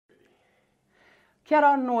Kia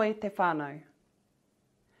ora noi te whānau.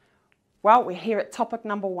 Well, we're here at topic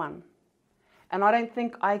number 1. And I don't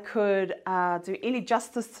think I could do any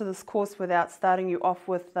justice to this course without starting you off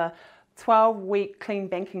with the 12-week clean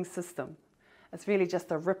banking system. It's really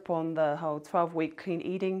just a rip on the whole 12-week clean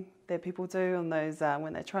eating that people do on those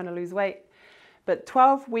when they're trying to lose weight. But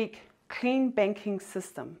 12-week clean banking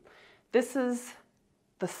system. This is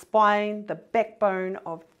the spine, the backbone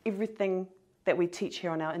of everything that we teach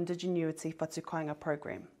here on our Indigenuity Whatukainga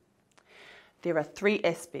program. There are 3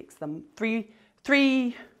 aspects. The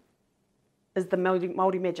three is the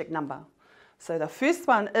Māori magic number. So the first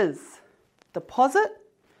one is deposit,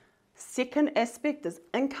 second aspect is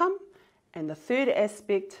income, and the third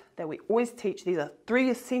aspect that we always teach, these are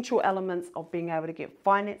 3 essential elements of being able to get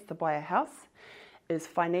finance to buy a house, is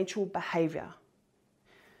financial behaviour.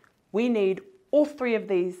 We need all 3 of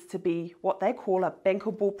these to be what they call a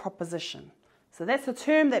bankable proposition. So that's a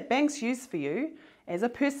term that banks use for you as a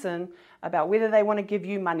person about whether they want to give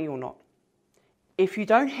you money or not. If you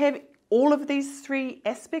don't have all of these 3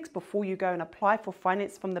 aspects before you go and apply for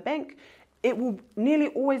finance from the bank, it will nearly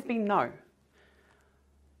always be no.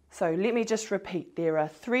 So let me just repeat, there are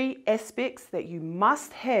 3 aspects that you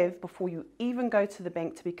must have before you even go to the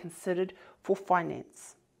bank to be considered for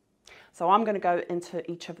finance. So I'm going to go into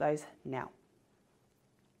each of those now.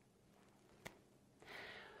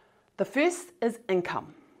 The first is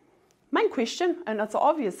income. Main question, and it's an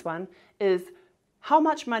obvious one, is how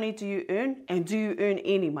much money do you earn, and do you earn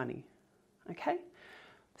any money? Okay,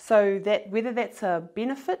 so that whether that's a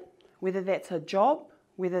benefit, whether that's a job,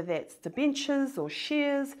 whether that's debentures or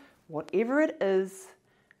shares, whatever it is,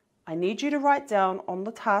 I need you to write down on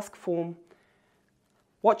the task form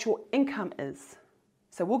what your income is.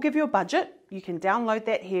 So we'll give you a budget. You can download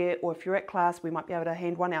that here, or if you're at class, we might be able to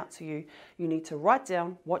hand one out to you. You need to write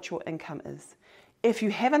down what your income is. If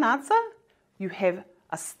you have an answer, you have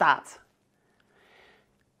a start.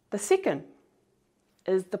 The second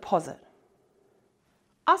is deposit.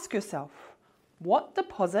 Ask yourself, what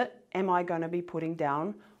deposit am I going to be putting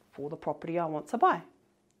down for the property I want to buy?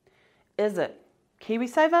 Is it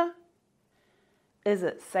KiwiSaver? Is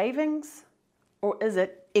it savings? Or is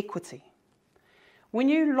it equity? When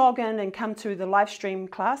you log in and come to the live stream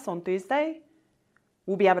class on Thursday,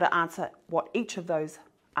 we'll be able to answer what each of those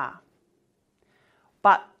are.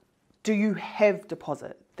 But do you have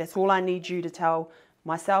deposit? That's all I need you to tell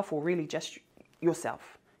myself, or really just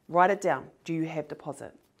yourself. Write it down. Do you have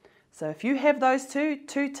deposit? So if you have those two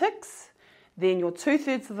ticks, then you're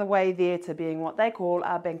 2/3 of the way there to being what they call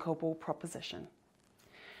a bankable proposition.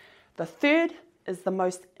 The third is the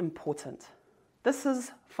most important. This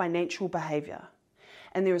is financial behaviour.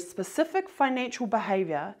 And there is specific financial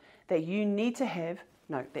behaviour that you need to have,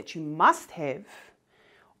 no, that you must have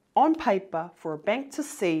on paper for a bank to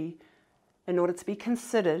see in order to be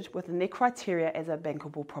considered within their criteria as a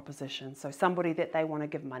bankable proposition. So somebody that they want to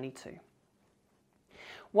give money to.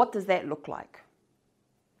 What does that look like?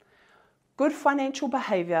 Good financial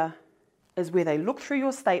behaviour is where they look through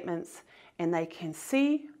your statements and they can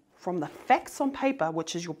see from the facts on paper,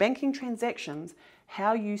 which is your banking transactions,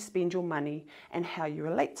 how you spend your money and how you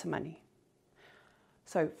relate to money.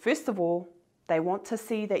 So first of all, they want to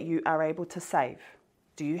see that you are able to save.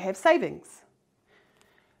 Do you have savings?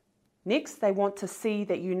 Next, they want to see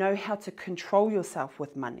that you know how to control yourself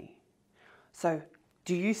with money. So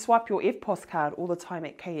do you swipe your EFTPOS card all the time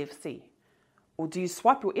at KFC? Or do you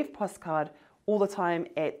swipe your EFTPOS card all the time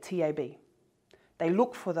at TAB? They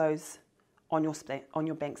look for those on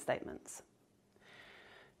your bank statements.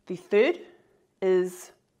 The third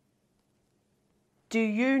is, do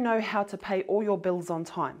you know how to pay all your bills on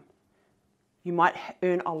time? You might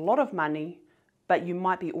earn a lot of money, but you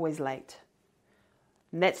might be always late.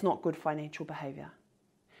 And that's not good financial behaviour.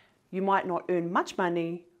 You might not earn much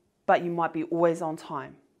money, but you might be always on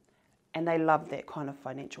time. And they love that kind of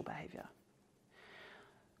financial behaviour.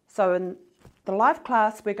 So in the live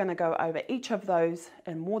class, we're going to go over each of those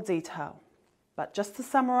in more detail. But just to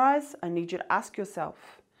summarise, I need you to ask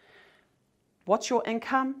yourself, what's your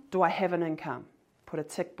income? Do I have an income? Put a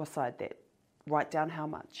tick beside that. Write down how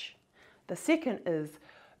much. The second is,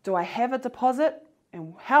 do I have a deposit?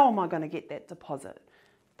 And how am I going to get that deposit?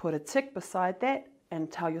 Put a tick beside that and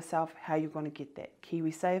tell yourself how you're going to get that.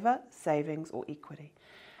 KiwiSaver, savings or equity.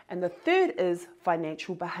 And the third is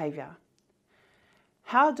financial behaviour.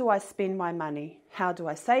 How do I spend my money? How do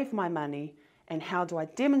I save my money? And how do I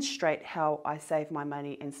demonstrate how I save my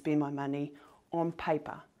money and spend my money on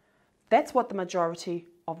paper? That's what the majority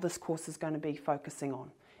of this course is going to be focusing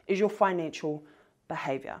on, is your financial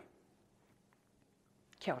behaviour.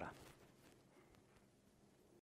 Kia ora.